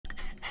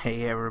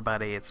Hey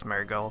everybody, it's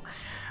Murgle,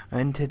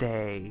 and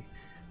today,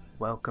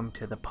 welcome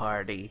to the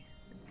party.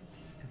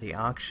 The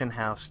auction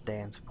house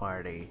dance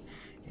party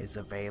is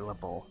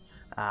available.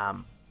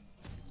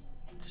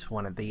 It's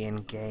one of the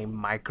in-game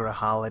micro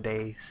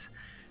holidays.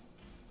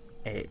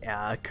 It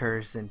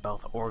occurs in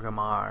both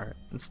Orgrimmar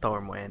and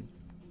Stormwind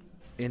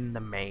in the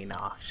main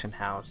auction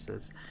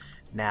houses.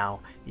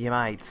 Now, you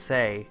might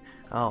say,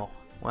 oh,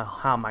 well,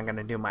 how am I going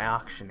to do my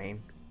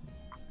auctioning?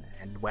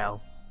 And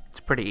well, it's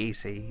pretty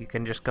easy. You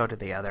can just go to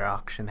the other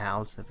auction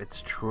house if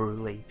it's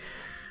truly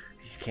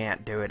you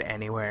can't do it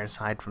anywhere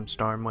aside from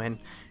Stormwind.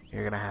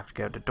 You're gonna have to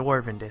go to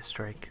Dwarven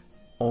District,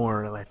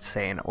 or let's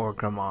say in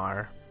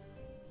Orgrimmar,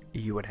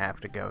 you would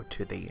have to go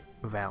to the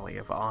Valley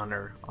of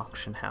Honor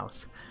auction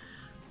house.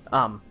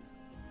 There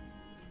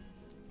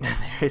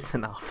is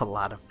an awful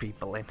lot of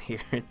people in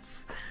here.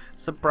 It's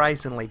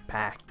surprisingly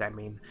packed. I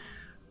mean,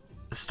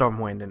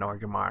 Stormwind and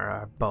Orgrimmar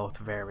are both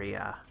very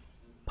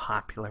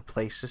popular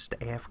places to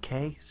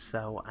AFK,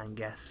 so I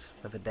guess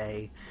for the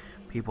day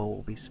people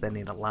will be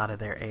spending a lot of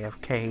their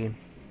AFK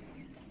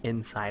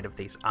inside of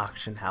these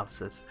auction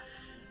houses.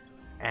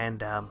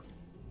 And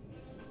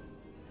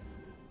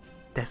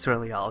that's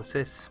really all it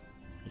is.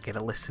 You get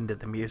to listen to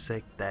the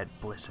music that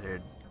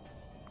Blizzard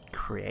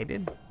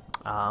created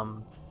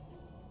and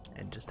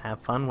just have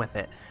fun with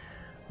it.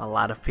 A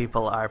lot of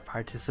people are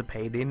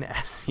participating,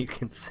 as you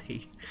can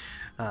see.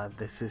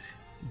 This is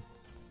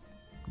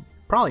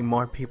probably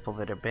more people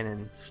that have been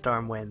in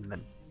Stormwind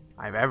than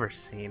I've ever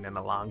seen in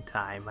a long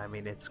time. I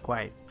mean, it's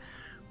quite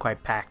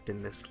packed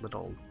in this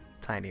little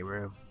tiny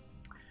room.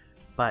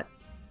 But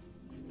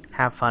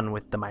have fun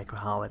with the micro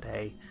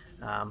holiday.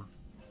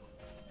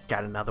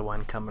 Got another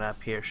one coming up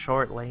here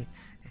shortly.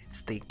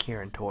 It's the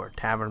Kirin Tor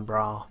Tavern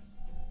Brawl.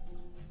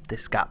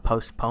 This got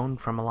postponed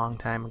from a long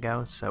time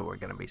ago, so we're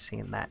going to be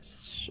seeing that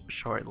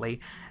shortly,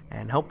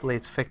 and hopefully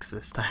it's fixed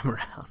this time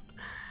around.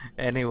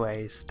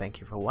 Anyways, thank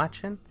you for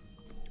watching.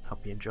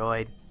 Hope you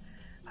enjoyed.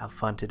 Have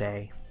fun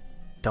today.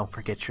 Don't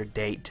forget your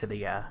date to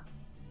the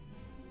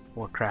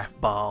Warcraft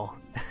ball.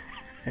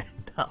 And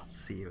I'll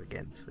see you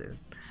again soon.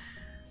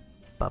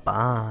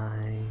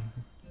 Bye-bye.